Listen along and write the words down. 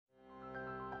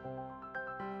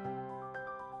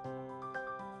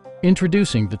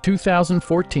Introducing the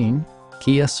 2014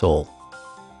 Kia Soul.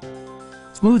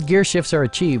 Smooth gear shifts are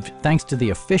achieved thanks to the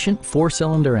efficient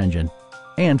 4-cylinder engine.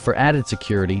 And for added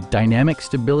security, dynamic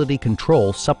stability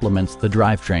control supplements the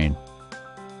drivetrain.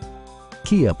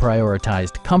 Kia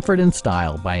prioritized comfort and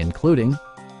style by including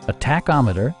a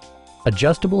tachometer,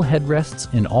 adjustable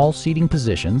headrests in all seating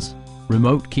positions,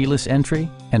 remote keyless entry,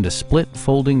 and a split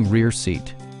folding rear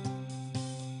seat.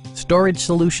 Storage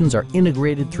solutions are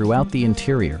integrated throughout the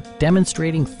interior,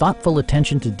 demonstrating thoughtful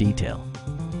attention to detail.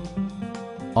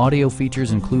 Audio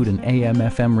features include an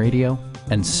AM/FM radio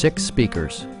and 6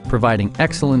 speakers, providing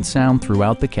excellent sound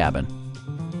throughout the cabin.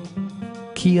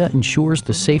 Kia ensures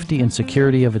the safety and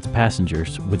security of its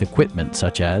passengers with equipment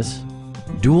such as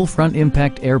dual front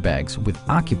impact airbags with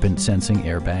occupant sensing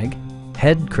airbag,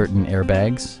 head curtain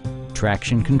airbags,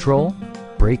 traction control,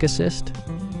 brake assist,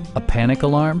 a panic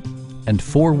alarm, and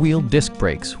 4-wheel disc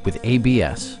brakes with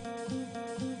ABS.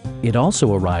 It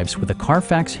also arrives with a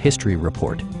Carfax history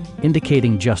report,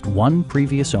 indicating just one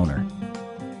previous owner.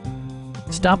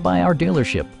 Stop by our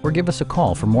dealership or give us a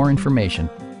call for more information.